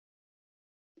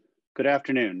Good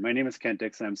afternoon. My name is Kent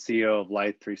Dixon. I'm CEO of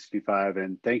Life365,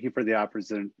 and thank you for the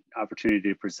opportunity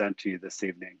to present to you this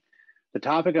evening. The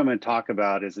topic I'm going to talk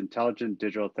about is intelligent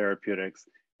digital therapeutics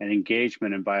and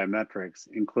engagement in biometrics,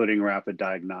 including rapid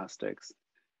diagnostics.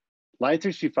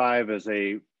 Life365 is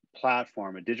a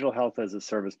platform, a digital health as a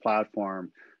service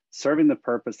platform, serving the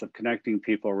purpose of connecting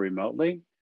people remotely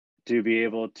to be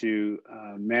able to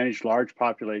manage large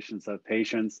populations of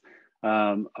patients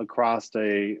across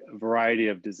a variety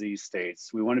of disease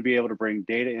states. We want to be able to bring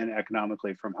data in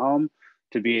economically from home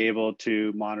to be able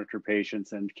to monitor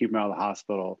patients and keep them out of the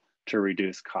hospital to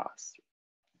reduce costs.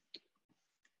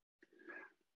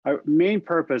 Our main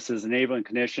purpose is enabling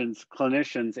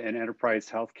clinicians and enterprise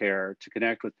healthcare to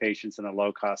connect with patients in a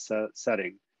low-cost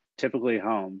setting, typically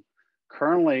home.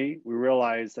 Currently, we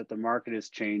realize that the market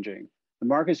is changing. The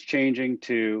market is changing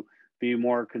to be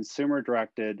more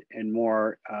consumer-directed and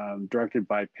more directed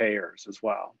by payers as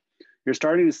well. You're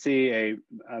starting to see a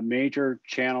major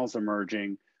channels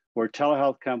emerging where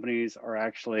telehealth companies are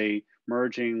actually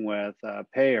merging with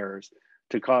payers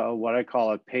to call what I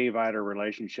call a pay-vider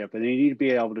relationship. And they need to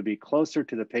be able to be closer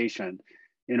to the patient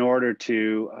in order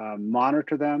to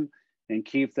monitor them and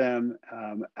keep them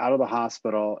out of the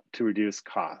hospital to reduce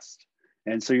cost.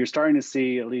 And so you're starting to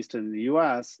see, at least in the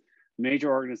US,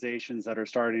 major organizations that are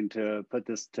starting to put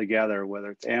this together, whether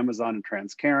it's Amazon and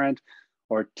Transparent,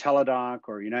 or Teladoc,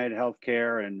 or United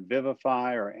Healthcare and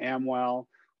Vivify, or Amwell,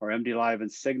 or MD Live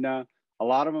and Cigna. A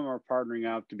lot of them are partnering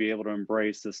up to be able to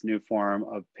embrace this new form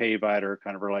of pay-vider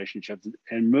kind of relationships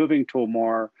and moving to a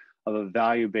more of a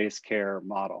value-based care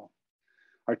model.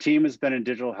 Our team has been in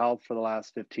digital health for the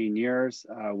last 15 years.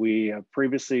 We have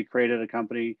previously created a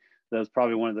company that was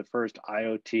probably one of the first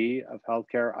IoT of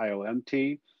healthcare,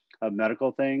 IOMT, of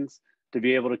medical things, to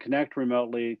be able to connect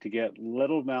remotely, to get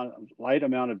light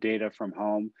amount of data from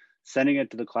home, sending it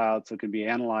to the cloud so it can be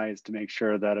analyzed to make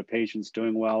sure that a patient's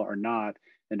doing well or not,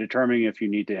 and determining if you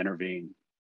need to intervene.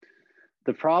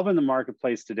 The problem in the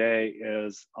marketplace today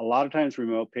is a lot of times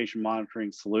remote patient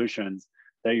monitoring solutions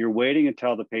that you're waiting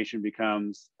until the patient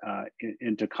becomes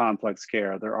into complex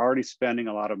care. They're already spending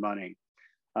a lot of money.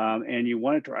 And you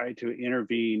want to try to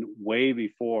intervene way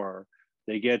before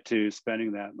they get to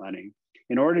spending that money.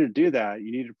 In order to do that,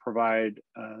 you need to provide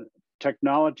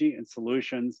technology and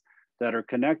solutions that are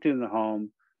connected in the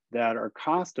home, that are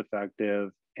cost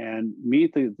effective and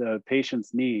meet the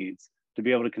patient's needs to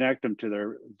be able to connect them to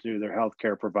their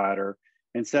healthcare provider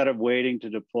instead of waiting to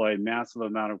deploy massive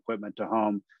amount of equipment to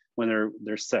home when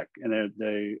they're sick and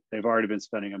they've already been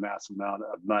spending a massive amount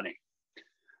of money.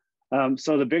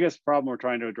 So the biggest problem we're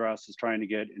trying to address is trying to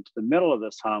get into the middle of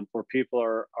this hump where people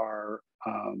are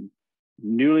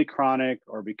newly chronic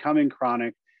or becoming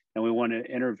chronic, and we want to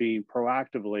intervene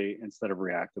proactively instead of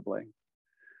reactively.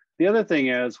 The other thing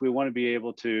is we want to be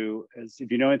able to,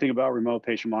 if you know anything about remote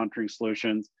patient monitoring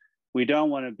solutions, we don't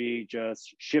want to be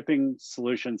just shipping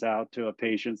solutions out to a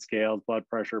patient, scales, blood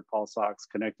pressure, pulse ox,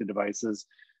 connected devices,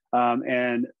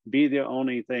 and be the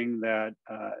only thing that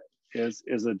is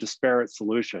a disparate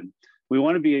solution. We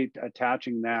want to be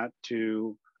attaching that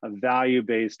to a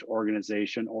value-based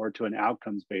organization or to an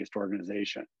outcomes-based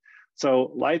organization.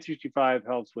 So Life365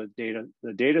 helps with the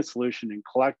data solution in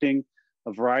collecting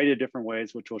a variety of different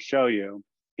ways, which we'll show you,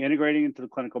 integrating into the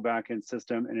clinical backend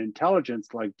system and intelligence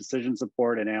like decision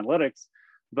support and analytics,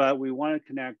 but we want to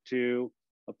connect to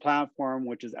a platform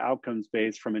which is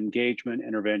outcomes-based from engagement,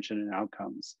 intervention, and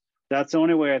outcomes. That's the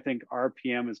only way I think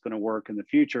RPM is going to work in the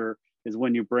future is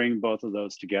when you bring both of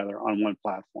those together on one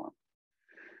platform.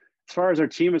 As far as our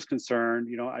team is concerned,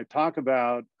 I talk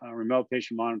about remote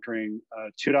patient monitoring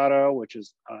 2.0, which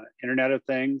is Internet of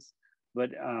Things,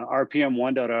 but RPM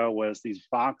 1.0 was these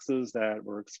boxes that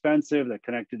were expensive, that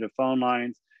connected to phone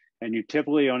lines, and you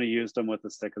typically only used them with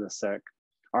the sick of the sick.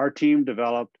 Our team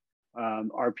developed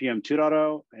RPM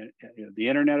 2.0, the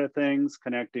Internet of Things,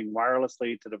 connecting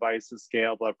wirelessly to devices,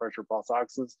 scale, blood pressure, pulse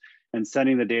oxes, and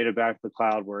sending the data back to the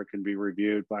cloud where it can be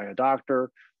reviewed by a doctor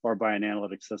or by an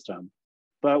analytic system.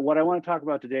 But what I want to talk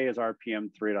about today is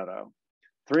RPM 3.0.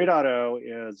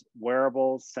 3.0 is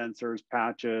wearables, sensors,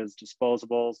 patches,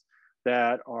 disposables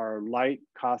that are light,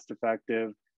 cost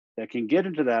effective, that can get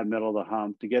into that middle of the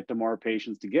hump to get to more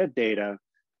patients, to get data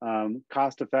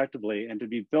cost effectively, and to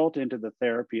be built into the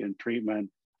therapy and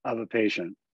treatment of a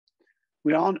patient.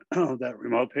 We all know that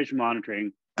remote patient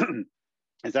monitoring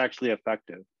is actually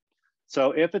effective.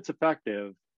 So if it's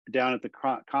effective down at the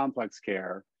complex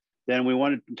care, then we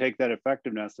want to take that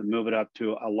effectiveness and move it up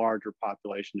to a larger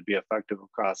population to be effective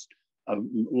across a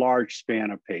large span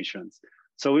of patients.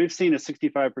 So we've seen a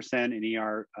 65% in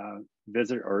ER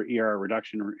visit or ER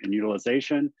reduction in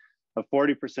utilization. a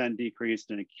 40% decrease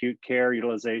in acute care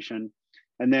utilization,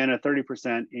 and then a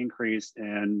 30% increase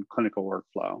in clinical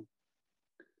workflow.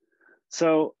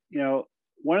 So,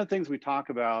 one of the things we talk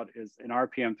about is in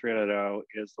RPM 3.0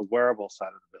 is the wearable side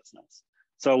of the business.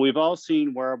 So we've all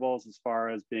seen wearables as far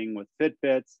as being with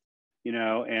Fitbits,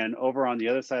 and over on the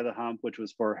other side of the hump, which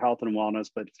was for health and wellness,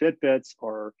 but Fitbits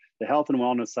or the health and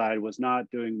wellness side was not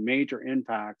doing major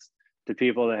impacts to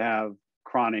people that have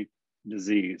chronic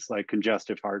disease like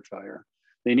congestive heart failure.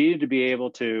 They needed to be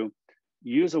able to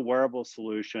use a wearable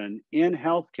solution in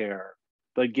healthcare,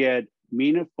 but get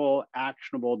meaningful,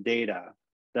 actionable data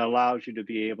that allows you to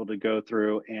be able to go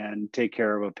through and take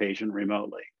care of a patient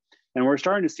remotely. And we're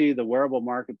starting to see the wearable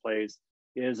marketplace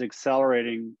is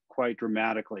accelerating quite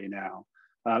dramatically now.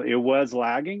 It was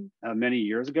lagging many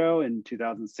years ago in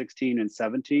 2016 and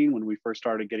 17 when we first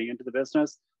started getting into the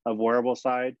business of wearable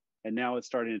side. And now it's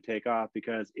starting to take off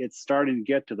because it's starting to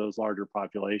get to those larger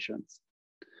populations.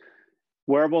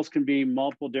 Wearables can be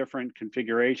multiple different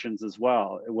configurations as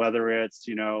well, whether it's,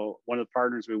 one of the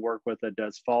partners we work with that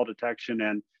does fall detection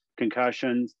and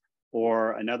concussions,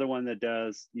 or another one that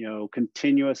does,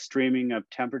 continuous streaming of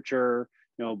temperature,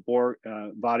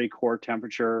 body core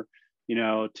temperature,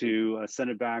 to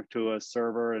send it back to a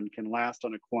server and can last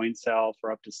on a coin cell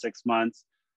for up to 6 months,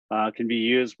 can be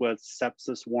used with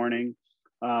sepsis warning,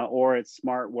 or it's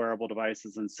smart wearable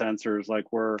devices and sensors like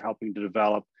we're helping to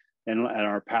develop and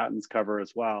our patents cover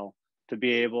as well, to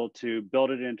be able to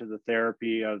build it into the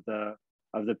therapy of the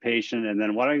patient. And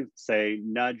then what I say,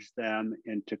 nudge them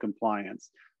into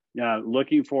compliance.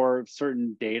 Looking for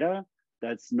certain data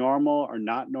that's normal or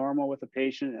not normal with a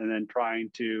patient, and then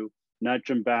trying to nudge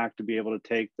them back to be able to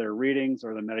take their readings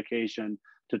or the medication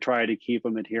to try to keep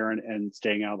them adherent and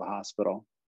staying out of the hospital.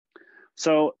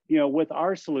 So, with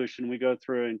our solution, we go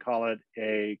through and call it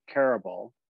a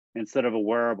carable instead of a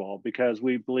wearable, because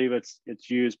we believe it's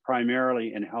used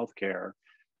primarily in healthcare.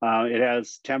 It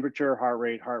has temperature, heart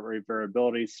rate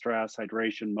variability, stress,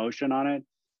 hydration, motion on it.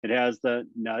 It has the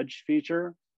nudge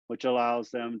feature, which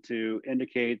allows them to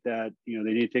indicate that they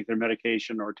need to take their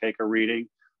medication or take a reading,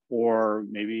 or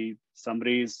maybe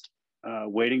somebody's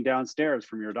waiting downstairs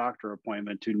from your doctor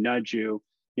appointment to nudge you,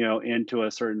 into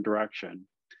a certain direction.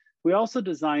 We also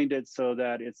designed it so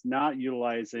that it's not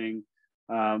utilizing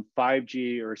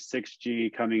 5G or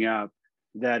 6G coming up,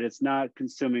 that it's not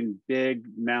consuming big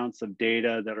amounts of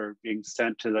data that are being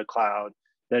sent to the cloud,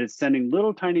 that it's sending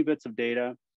little tiny bits of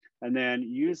data and then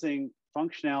using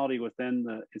functionality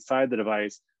inside the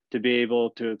device to be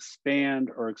able to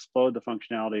expand or explode the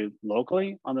functionality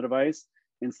locally on the device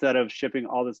instead of shipping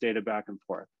all this data back and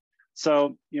forth.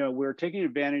 So, we're taking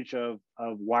advantage of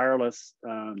wireless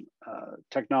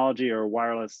technology or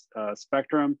wireless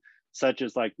spectrum, such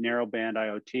as like narrowband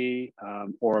IoT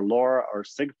or LoRa or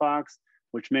Sigfox,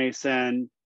 which may send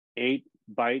 8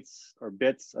 bytes or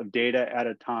bits of data at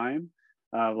a time,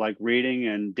 like reading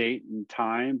and date and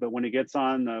time. But when it gets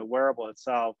on the wearable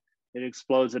itself, it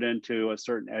explodes it into a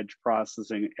certain edge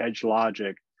processing, edge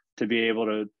logic, to be able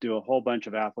to do a whole bunch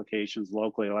of applications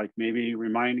locally, like maybe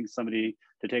reminding somebody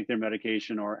to take their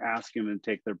medication or asking them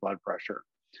to take their blood pressure.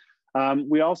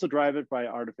 We also drive it by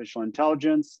artificial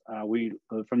intelligence.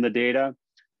 From the data,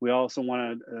 we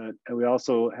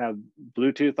also have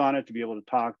Bluetooth on it to be able to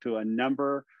talk to a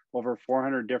number, over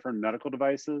 400 different medical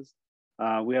devices.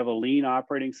 We have a lean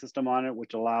operating system on it,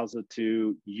 which allows it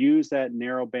to use that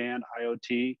narrowband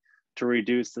IoT to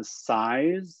reduce the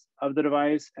size of the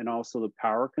device and also the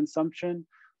power consumption.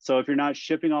 So if you're not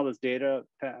shipping all this data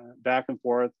back and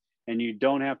forth and you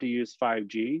don't have to use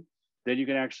 5G, then you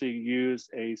can actually use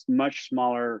a much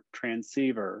smaller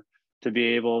transceiver to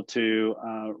be able to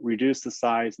reduce the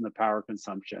size and the power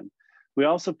consumption. We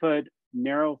also put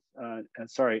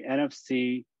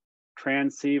NFC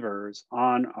transceivers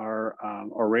on our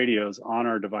or radios on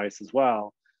our device as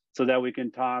well, so that we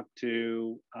can talk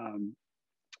to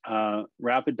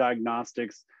rapid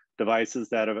diagnostics devices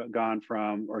that have gone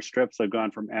from, or strips that have gone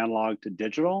from analog to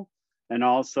digital, and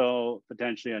also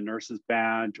potentially a nurse's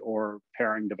badge or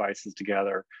pairing devices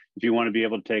together. If you want to be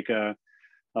able to take a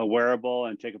wearable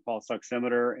and take a pulse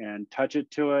oximeter and touch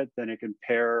it to it, then it can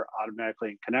pair automatically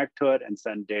and connect to it and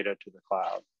send data to the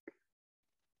cloud.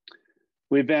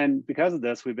 Because of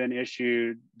this, we've been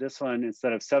issued, this one,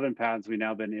 instead of 7 patents, we've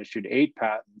now been issued 8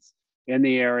 patents in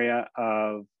the area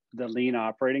of the lean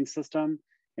operating system,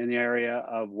 in the area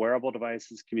of wearable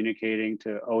devices communicating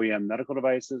to OEM medical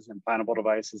devices, implantable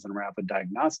devices, and rapid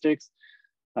diagnostics.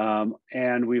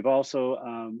 And we've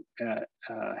also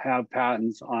have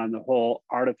patents on the whole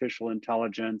artificial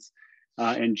intelligence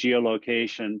and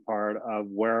geolocation part of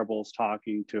wearables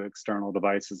talking to external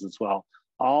devices as well,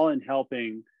 all in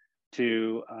helping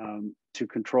to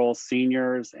control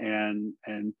seniors and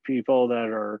people that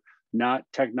are not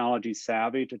technology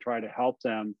savvy, to try to help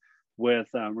them with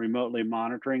remotely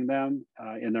monitoring them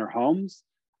in their homes,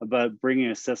 but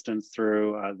bringing assistance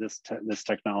through this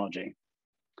technology.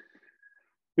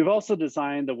 We've also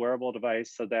designed the wearable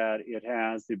device so that it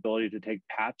has the ability to take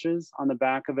patches on the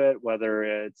back of it, whether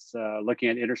it's looking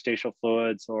at interstitial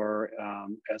fluids or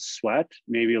as sweat,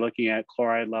 maybe looking at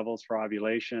chloride levels for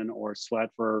ovulation or sweat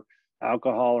for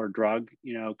alcohol or drug,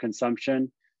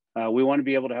 consumption. We want to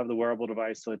be able to have the wearable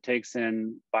device so it takes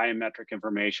in biometric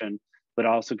information, but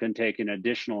also can take in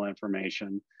additional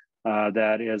information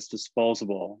that is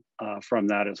disposable from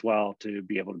that as well to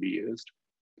be able to be used.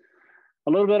 A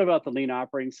little bit about the lean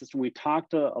operating system. We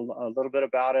talked a little bit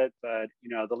about it, but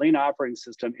the lean operating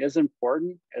system is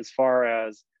important as far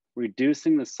as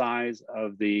reducing the size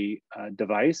of the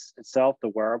device itself, the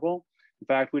wearable. In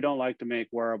fact, we don't like to make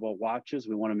wearable watches.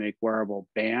 We want to make wearable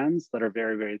bands that are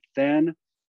very, very thin,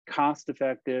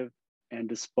 cost-effective, and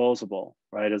disposable,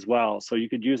 right, as well. So you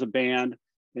could use a band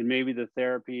in maybe the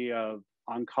therapy of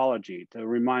oncology to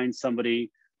remind somebody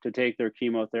to take their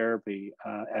chemotherapy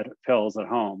pills at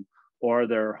home, or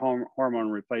their hormone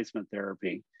replacement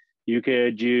therapy. You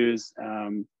could use,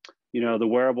 the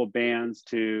wearable bands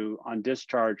on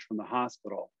discharge from the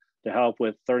hospital to help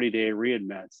with 30-day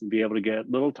readmits and be able to get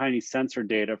little tiny sensor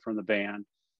data from the band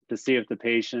to see if the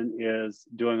patient is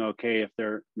doing okay, if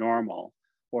they're normal,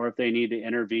 or if they need to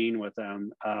intervene with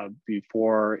them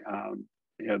before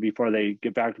they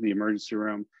get back to the emergency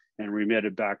room and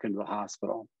remitted back into the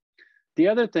hospital. The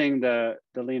other thing the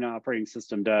lean operating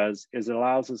system does is it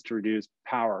allows us to reduce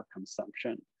power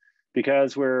consumption,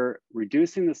 because we're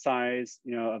reducing the size,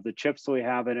 of the chips that we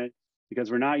have in it, because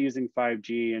we're not using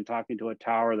 5G and talking to a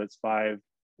tower that's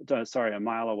a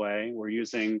mile away. We're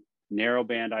using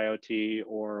narrowband IoT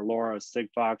or LoRa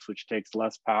Sigfox, which takes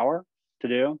less power to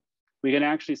do. We can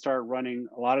actually start running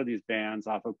a lot of these bands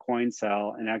off of coin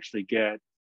cell and actually get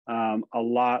a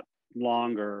lot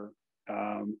longer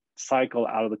cycle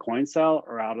out of the coin cell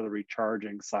or out of the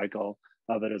recharging cycle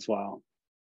of it as well.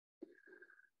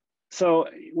 So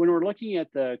when we're looking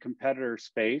at the competitor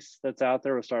space that's out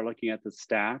there, we'll start looking at the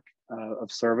stack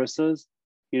of services.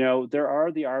 There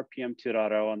are the RPM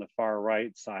 2.0 on the far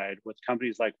right side with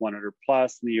companies like 100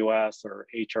 Plus in the US, or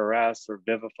HRS, or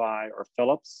Vivify, or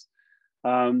Philips.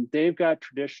 They've got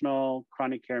traditional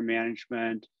chronic care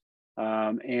management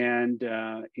and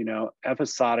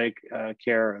episodic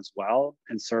care as well,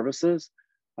 and services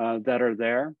that are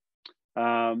there.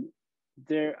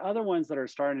 There are other ones that are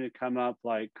starting to come up,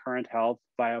 like Current Health,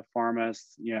 Biopharmas,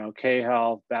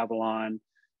 K-Health, Babylon,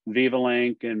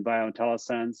 VivaLink, and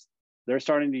BioIntelliSense. They're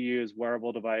starting to use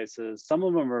wearable devices. Some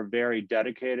of them are very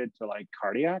dedicated to like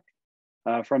cardiac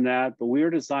from that, but we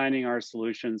are designing our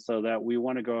solutions so that we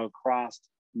want to go across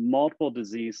multiple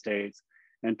disease states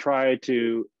and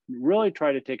really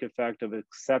try to take effect of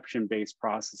exception-based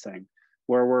processing,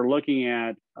 where we're looking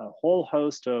at a whole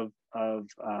host of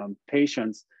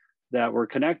patients that we're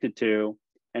connected to,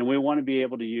 and we want to be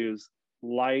able to use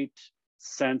light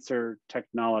sensor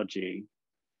technology,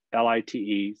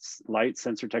 LITE, light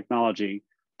sensor technology,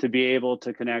 to be able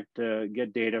to connect to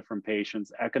get data from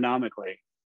patients economically,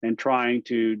 and trying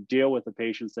to deal with the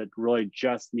patients that really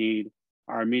just need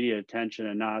our immediate attention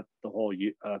and not the whole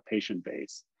patient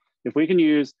base. If we can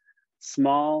use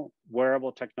small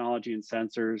wearable technology and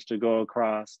sensors to go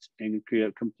across and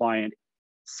create compliant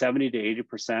 70 to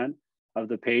 80% of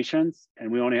the patients,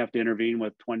 and we only have to intervene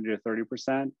with 20 to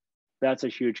 30%, that's a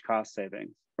huge cost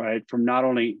savings, right? From not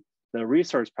only the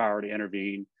resource power to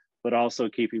intervene, but also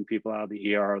keeping people out of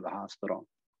the ER or the hospital.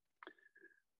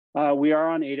 We are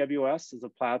on AWS as a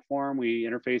platform. We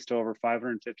interface to over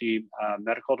 550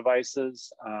 medical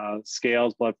devices,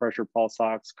 scales, blood pressure, pulse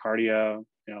ox, cardio,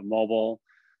 mobile,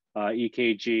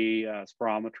 EKG,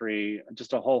 spirometry,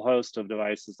 just a whole host of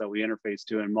devices that we interface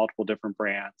to in multiple different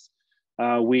brands.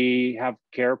 We have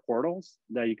care portals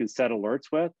that you can set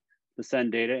alerts with to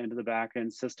send data into the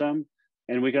backend system.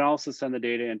 And we can also send the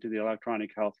data into the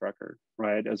electronic health record,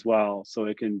 right, as well, so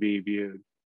it can be viewed.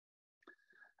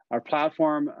 Our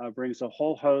platform brings a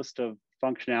whole host of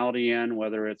functionality in,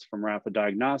 whether it's from rapid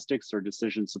diagnostics or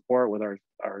decision support with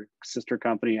our sister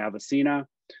company, Avicena,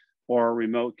 or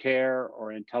remote care,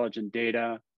 or intelligent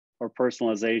data, or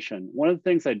personalization. One of the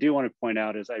things I do want to point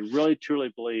out is I really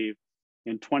truly believe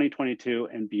in 2022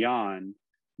 and beyond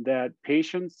that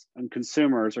patients and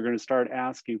consumers are going to start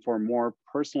asking for more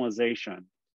personalization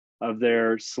of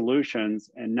their solutions,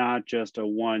 and not just a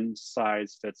one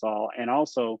size fits all, and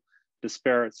also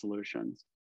disparate solutions.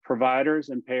 Providers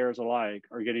and payers alike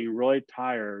are getting really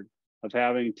tired of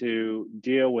having to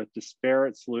deal with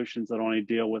disparate solutions that only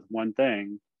deal with one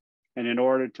thing. And in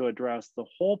order to address the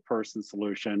whole person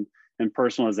solution and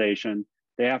personalization,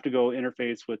 they have to go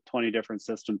interface with 20 different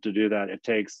systems to do that. It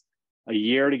takes a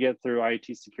year to get through IT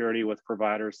security with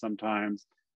providers sometimes.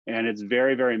 And it's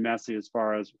very, very messy as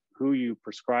far as who you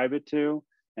prescribe it to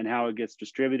and how it gets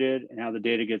distributed and how the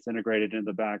data gets integrated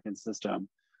into the backend system.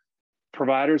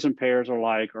 Providers and payers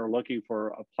alike are looking for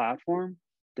a platform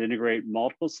to integrate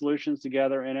multiple solutions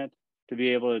together in it, to be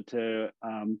able to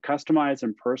customize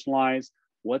and personalize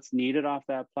what's needed off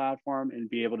that platform and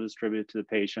be able to distribute it to the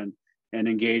patient and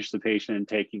engage the patient in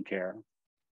taking care.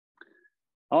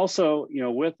 Also,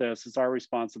 with this, it's our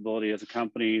responsibility as a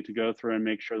company to go through and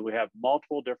make sure that we have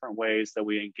multiple different ways that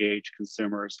we engage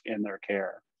consumers in their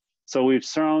care. So we've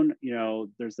shown,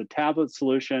 there's the tablet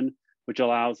solution, which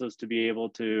allows us to be able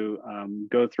to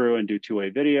go through and do two-way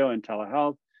video and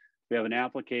telehealth. We have an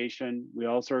application. We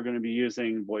also are going to be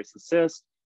using voice assist,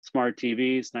 smart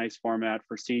TVs, nice format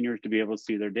for seniors to be able to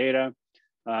see their data,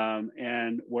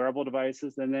 and wearable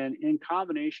devices. And then in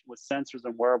combination with sensors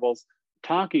and wearables,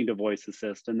 talking to voice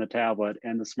assist in the tablet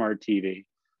and the smart TV.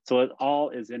 So it all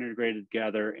is integrated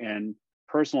together and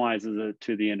personalizes it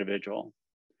to the individual.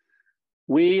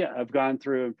 We have gone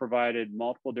through and provided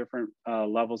multiple different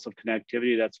levels of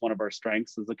connectivity. That's one of our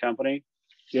strengths as a company,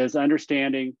 is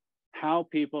understanding how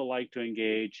people like to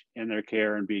engage in their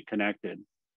care and be connected.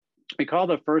 We call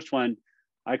the first one,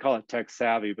 I call it tech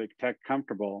savvy, but tech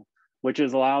comfortable, which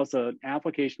allows an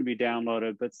application to be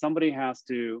downloaded, but somebody has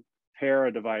to pair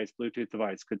a device, Bluetooth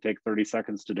device, could take 30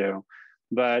 seconds to do.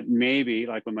 But maybe,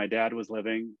 like when my dad was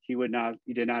living, he did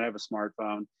not have a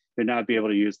smartphone, did not be able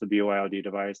to use the BYOD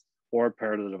device or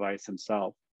pair to the device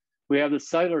himself. We have the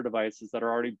cellular devices that are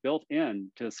already built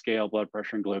in to scale blood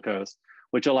pressure and glucose,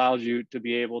 which allows you to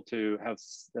be able to have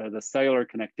the cellular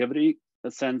connectivity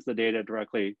that sends the data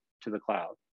directly to the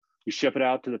cloud. You ship it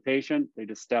out to the patient, they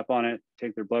just step on it,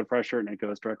 take their blood pressure, and it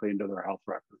goes directly into their health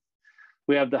record.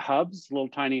 We have the hubs, little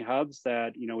tiny hubs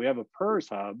that, we have a PERS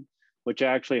hub, which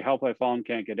actually help by fall and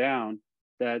can't get down,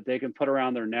 that they can put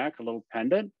around their neck, a little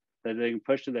pendant that they can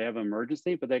push to, they have an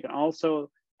emergency, but they can also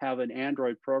have an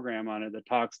Android program on it that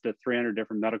talks to 300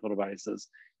 different medical devices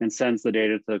and sends the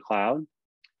data to the cloud.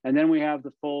 And then we have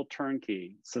the full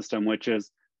turnkey system, which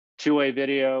is two-way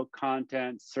video,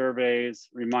 content, surveys,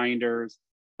 reminders,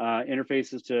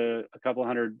 interfaces to a couple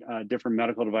hundred different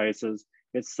medical devices.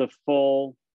 It's the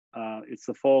full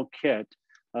kit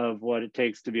of what it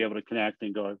takes to be able to connect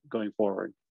and going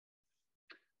forward.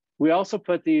 We also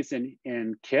put these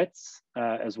in kits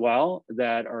as well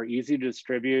that are easy to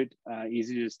distribute,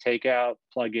 easy to just take out,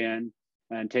 plug in,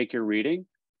 and take your reading.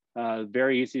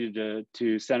 Very easy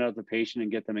to send out the patient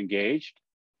and get them engaged.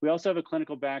 We also have a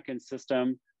clinical backend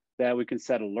system that we can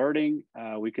set alerting.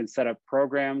 We can set up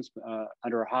programs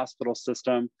under a hospital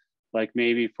system, like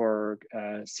maybe for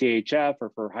CHF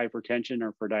or for hypertension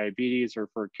or for diabetes or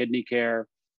for kidney care,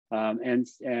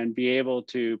 and be able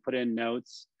to put in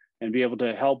notes and be able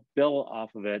to help bill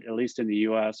off of it, at least in the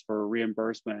US, for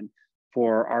reimbursement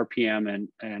for RPM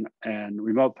and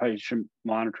remote patient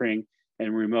monitoring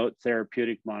and remote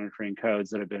therapeutic monitoring codes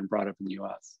that have been brought up in the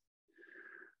US.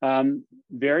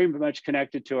 Very much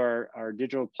connected to our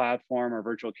digital platform, our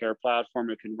virtual care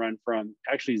platform. It can run from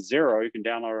actually zero. You can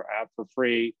download our app for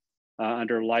free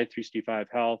under Life365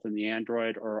 Health in the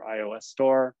Android or iOS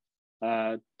store,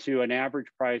 to an average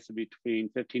price of between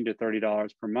 $15 to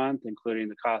 $30 per month, including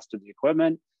the cost of the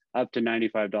equipment, up to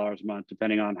 $95 a month,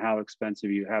 depending on how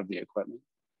expensive you have the equipment.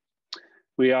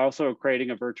 We also are creating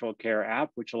a virtual care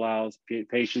app, which allows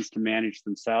patients to manage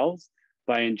themselves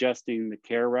by ingesting the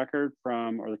care record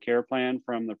or the care plan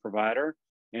from the provider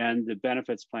and the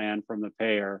benefits plan from the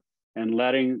payer, and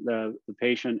letting the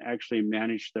patient actually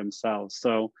manage themselves.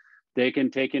 So they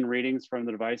can take in readings from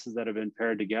the devices that have been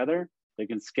paired together. They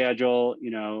can schedule,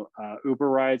 Uber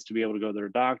rides to be able to go to their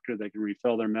doctor. They can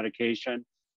refill their medication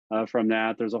from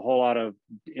that. There's a whole lot of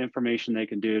information they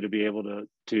can do to be able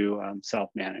to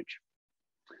self-manage.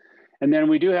 And then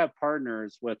we do have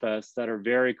partners with us that are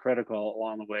very critical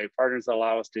along the way. Partners that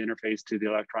allow us to interface to the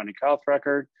electronic health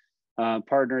record.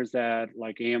 Partners that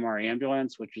like AMR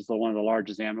Ambulance, which is one of the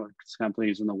largest ambulance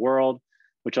companies in the world,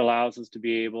 which allows us to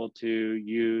be able to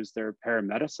use their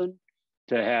paramedicine,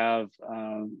 to have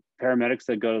paramedics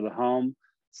that go to the home,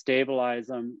 stabilize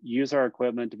them, use our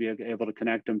equipment to be able to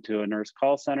connect them to a nurse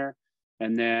call center,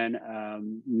 and then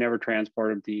never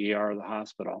transport them to the ER or the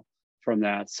hospital from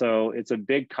that. So it's a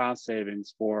big cost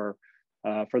savings for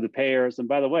the payers. And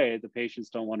by the way, the patients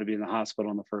don't want to be in the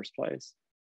hospital in the first place.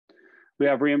 We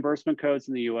have reimbursement codes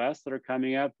in the US that are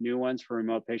coming up, new ones for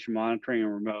remote patient monitoring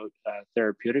and remote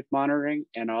therapeutic monitoring,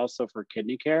 and also for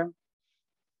kidney care.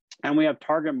 And we have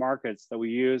target markets that we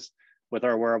use with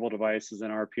our wearable devices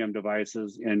and RPM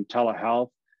devices in telehealth,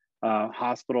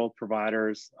 hospital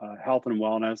providers, health and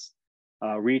wellness,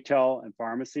 retail and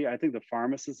pharmacy. I think the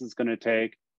pharmacist is going to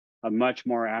take a much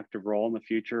more active role in the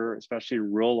future, especially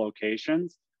in rural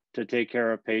locations, to take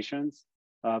care of patients.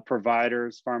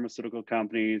 Providers, pharmaceutical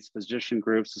companies, physician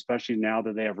groups, especially now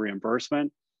that they have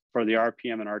reimbursement for the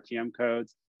RPM and RTM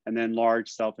codes, and then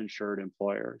large self-insured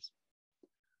employers.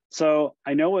 So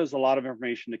I know it was a lot of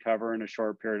information to cover in a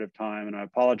short period of time, and I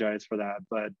apologize for that,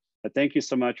 but thank you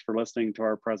so much for listening to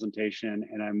our presentation,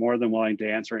 and I'm more than willing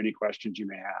to answer any questions you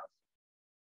may have.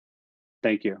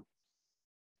 Thank you.